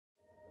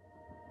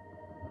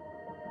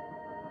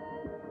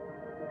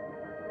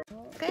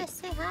Chris,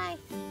 say hi.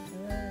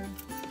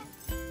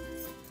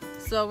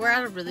 So we're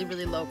at a really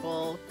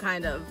local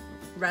kind of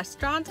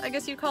restaurant, I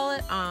guess you'd call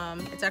it.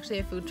 It's actually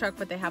a food truck,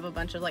 but they have a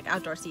bunch of like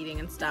outdoor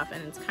seating and stuff,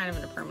 and it's kind of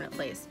in a permanent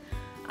place.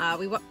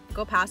 We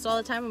go past all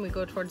the time when we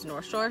go towards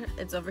North Shore.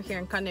 It's over here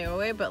in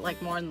Kaneohe, but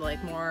like more in the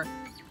more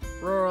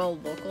rural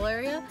local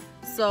area.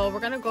 So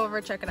we're gonna go over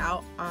and check it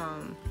out.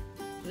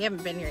 We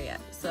haven't been here yet,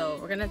 so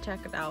we're gonna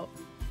check it out.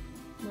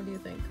 What do you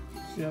think?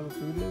 See how the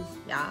food is?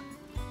 Yeah,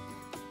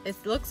 it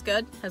looks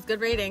good, has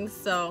good ratings,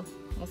 so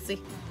we'll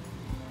see.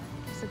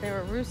 So there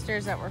were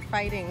roosters that were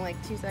fighting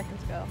like 2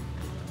 seconds ago.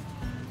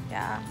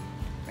 Yeah,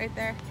 right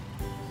there.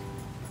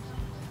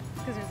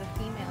 Because there's a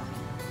female.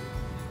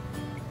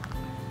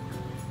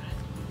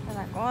 I'm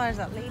like, oh, there's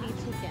that lady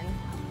chicken.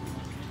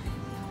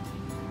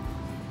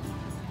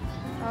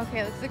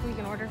 Okay, looks like we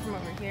can order from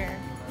over here.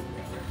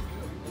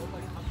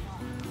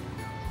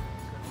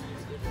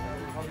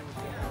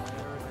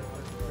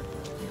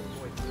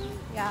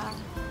 Yeah.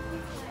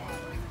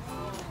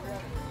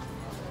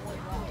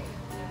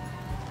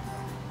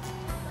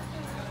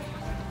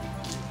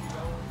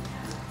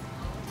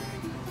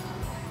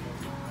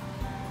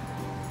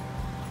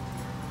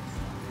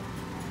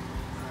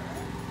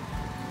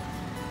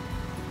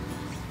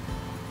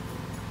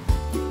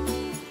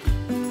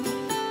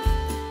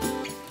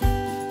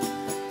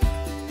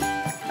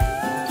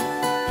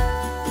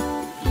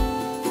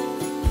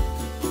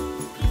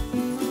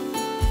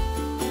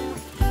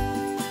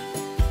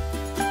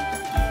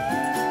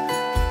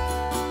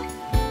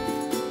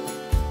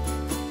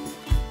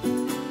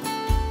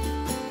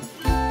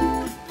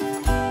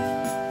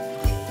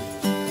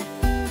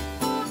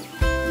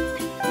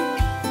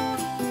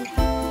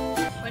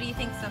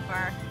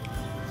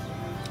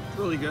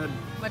 Really good.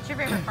 What's your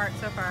favorite part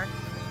so far?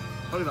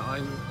 Probably the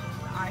ahi.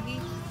 The ahi?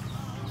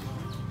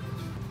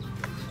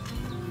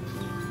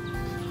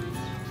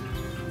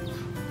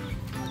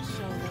 Let's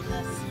show them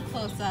this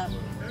close up.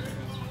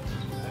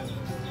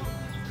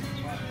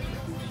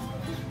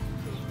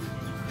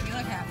 You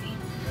look happy.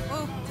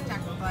 Oh,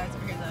 taco flies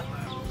over here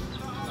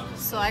though.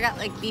 So I got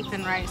like beef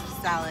and rice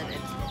salad.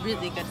 It's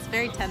really good. It's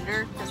very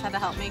tender. Chris had to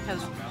help me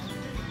because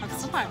I'm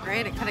still not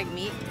great at cutting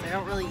meat because I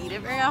don't really eat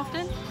it very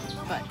often.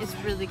 But it's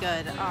really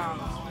good. Let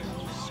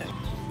me just show you.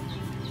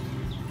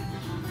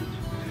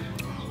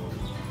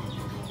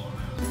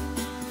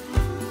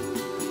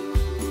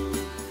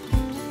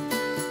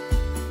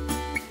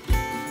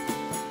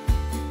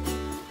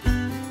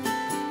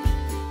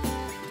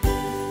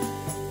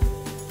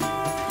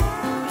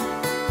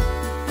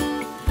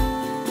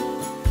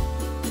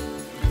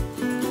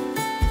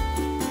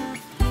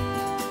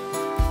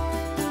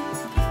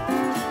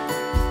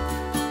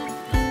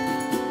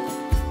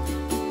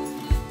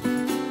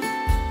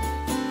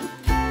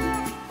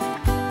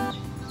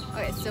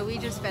 So we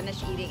just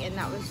finished eating and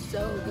that was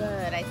so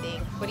good, I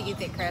think. What do you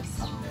think, Chris?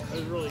 It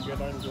was really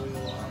good. I enjoyed it a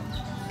lot.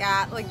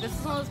 Yeah, like this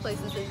is one of those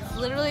places. It's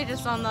literally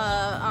just on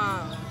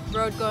the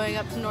road going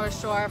up to North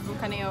Shore from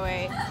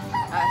Kaneohe,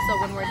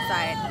 so windward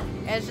side.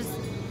 And it's just,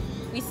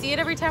 we see it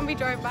every time we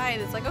drive by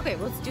and it's like, okay,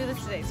 let's do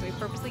this today. So we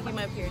purposely came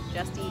up here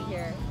just to eat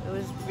here. It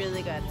was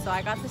really good. So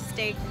I got the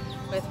steak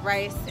with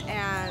rice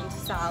and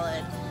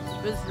salad.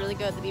 It was really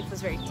good. The beef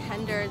was very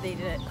tender. They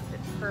did it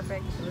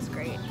perfect. It was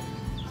great.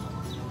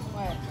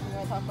 What? You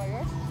want to talk about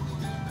yours?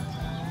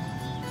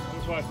 I'm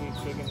just watching the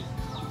chicken.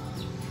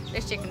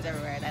 There's chickens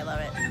everywhere and I love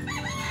it.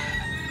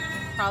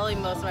 Probably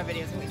most of my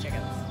videos are going to be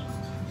chickens.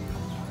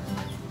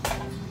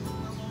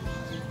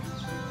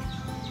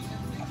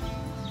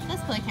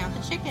 Let's play count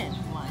the chicken.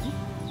 1,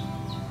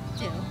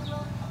 2,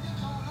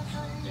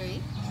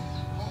 3,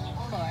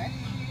 4. Oh,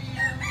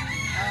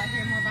 I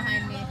hear more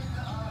behind me.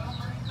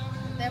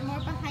 Is there more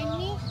behind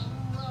me?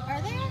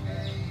 Are there?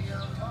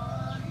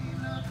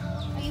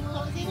 Are you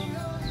posing?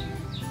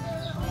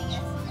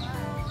 Yes, you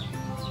are.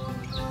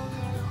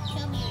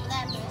 Show me your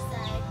glamorous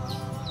side.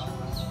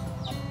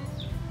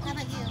 How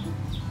about you?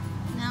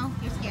 No?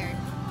 You're scared.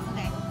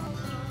 Okay.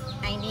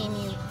 I name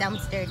you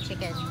Dumpster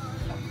Chicken.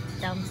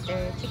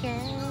 Dumpster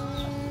Chicken.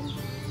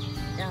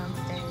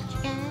 Dumpster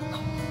Chicken.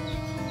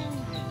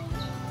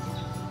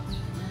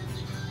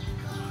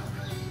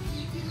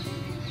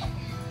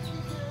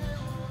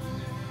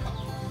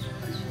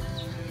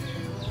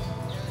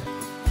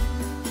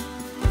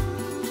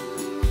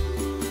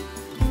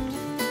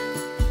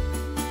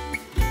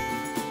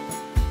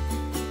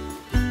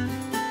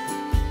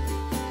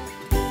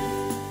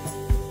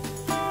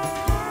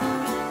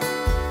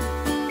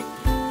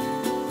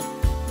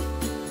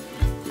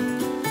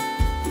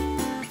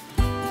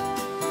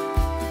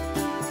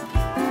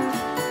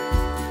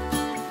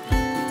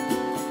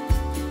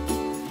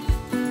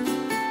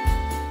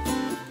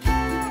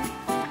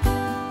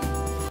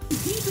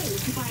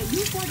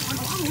 On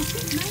Oahu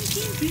since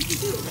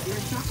 1952.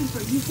 We're shopping for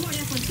U4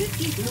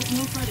 F-150. Look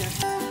no further.